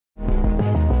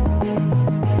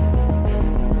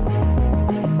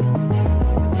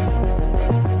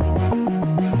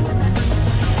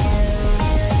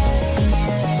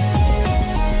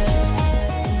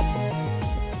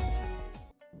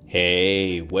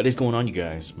What is going on, you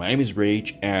guys? My name is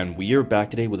Rayge, and we are back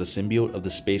today with a symbiote of the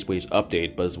Spaceways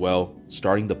update, but as well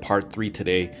starting the part 3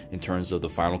 today in terms of the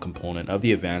final component of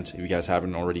the event. If you guys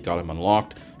haven't already got them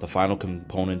unlocked, the final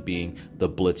component being the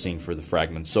blitzing for the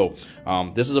fragments. So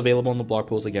this is available in the blog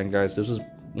post again, guys. This is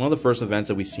one of the first events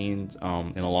that we've seen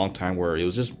in a long time where it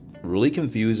was just really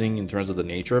confusing in terms of the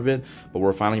nature of it, but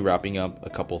we're finally wrapping up a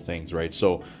couple things, right?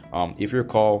 So if you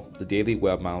recall, the daily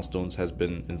web milestones has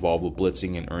been involved with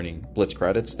blitzing and earning blitz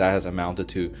credits. That has amounted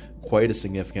to quite a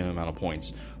significant amount of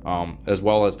points, as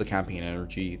well as the campaign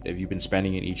energy. If you've been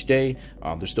spending it each day,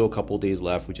 there's still a couple days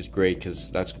left, which is great because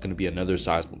that's going to be another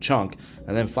sizable chunk.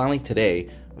 And then finally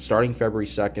today, starting February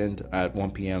 2nd at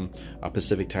 1 p.m.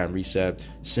 Pacific time reset,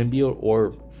 symbiote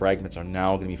or fragments are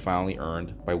now going to be finally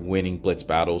earned by winning blitz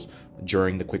battles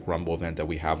during the quick rumble event that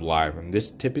we have live, and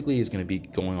this typically is going to be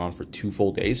going on for 2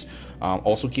 full days.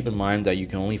 Also keep in mind that you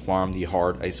can only farm the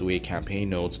hard ISO 8 campaign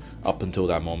nodes up until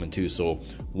that moment too. So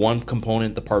one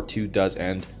component, the part 2, does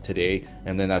end today,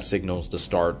 and then that signals the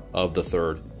start of the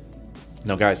third.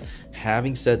 Now guys,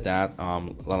 having said that,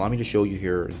 allow me to show you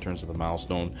here in terms of the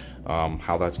milestone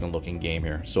how that's going to look in game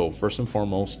here. So first and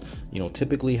foremost,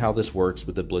 typically how this works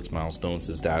with the blitz milestones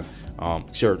is that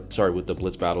with the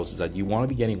blitz battles is that you want to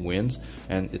be getting wins,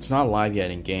 and it's not live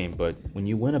yet in game, but when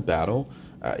you win a battle,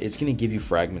 it's going to give you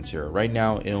fragments here. Right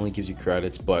now it only gives you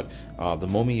credits, but the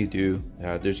moment you do,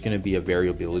 there's going to be a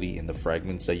variability in the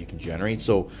fragments that you can generate.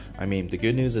 So I mean, the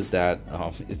good news is that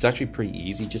it's actually pretty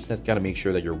easy. Just got to make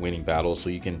sure that you're winning battles, so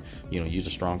you can use a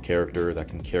strong character that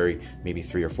can carry maybe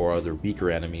 3 or 4 other weaker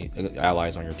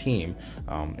allies on your team,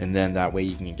 and then that way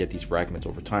you can get these fragments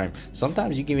over time.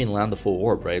 Sometimes you can even land the full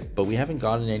orb, right? But we haven't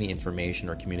gotten any information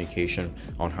or communication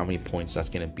on how many points that's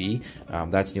going to be.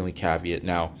 That's the only caveat.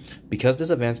 Now, because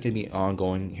this event's going to be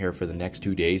ongoing here for the next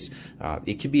 2 days,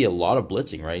 it could be a lot of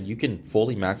blitzing, right? You can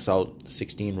fully max out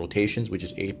 16 rotations, which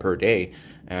is 8 per day,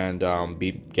 and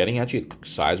be getting actually a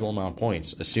sizable amount of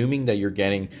points. Assuming that you're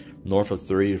getting north of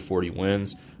 30 to 40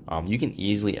 wins, you can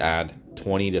easily add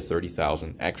 20 to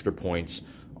 30,000 extra points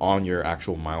on your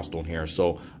actual milestone here.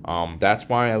 So that's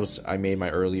why I made my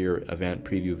earlier event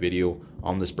preview video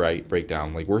on this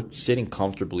breakdown. Like, we're sitting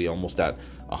comfortably almost at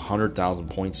 100,000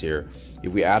 points here.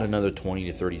 If we add another 20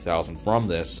 to 30,000 from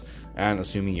this, and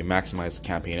assuming you maximize the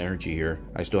campaign energy here,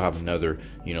 I still have another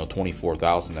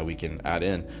 24,000 that we can add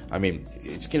in. I mean,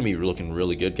 it's gonna be looking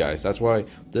really good, guys. That's why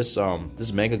this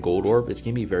mega gold orb, it's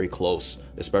gonna be very close,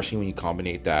 especially when you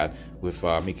combine that with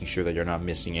making sure that you're not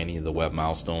missing any of the web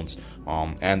milestones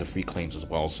and the free claims as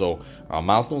well. So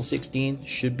milestone 16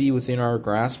 should be within our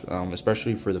grasp,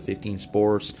 especially for the 15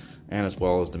 spores and as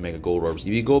well as the mega gold orbs.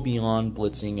 If you go beyond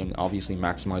blitzing and obviously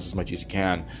maximize as much as you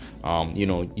can,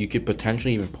 you could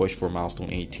potentially even push for milestone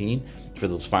 18 for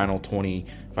those final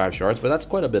 25 shards, but that's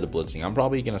quite a bit of blitzing. I'm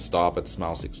probably going to stop at this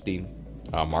milestone 16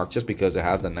 mark, just because it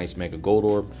has that nice mega gold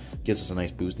orb, gives us a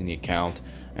nice boost in the account,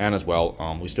 and as well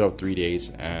we still have 3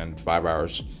 days and 5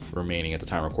 hours remaining at the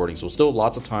time of recording, so still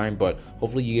lots of time. But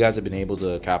hopefully you guys have been able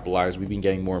to capitalize. We've been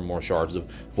getting more and more shards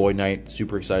of Void Knight.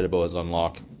 Super excited about his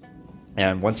unlock.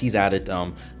 And once he's added,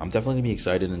 I'm definitely gonna be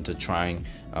excited into trying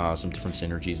some different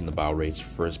synergies in the battle rates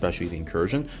for especially the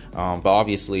incursion. But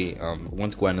obviously,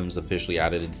 once Gwendolyn's officially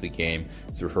added into the game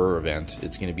through her event,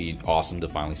 it's gonna be awesome to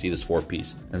finally see this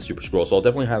 4-piece and Super Scroll. So I'll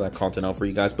definitely have that content out for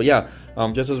you guys. But yeah,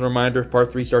 just as a reminder,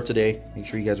 part 3 starts today. Make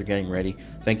sure you guys are getting ready.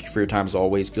 Thank you for your time as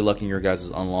always. Good luck in your guys'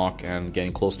 unlock and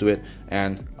getting close to it.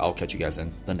 And I'll catch you guys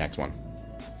in the next one.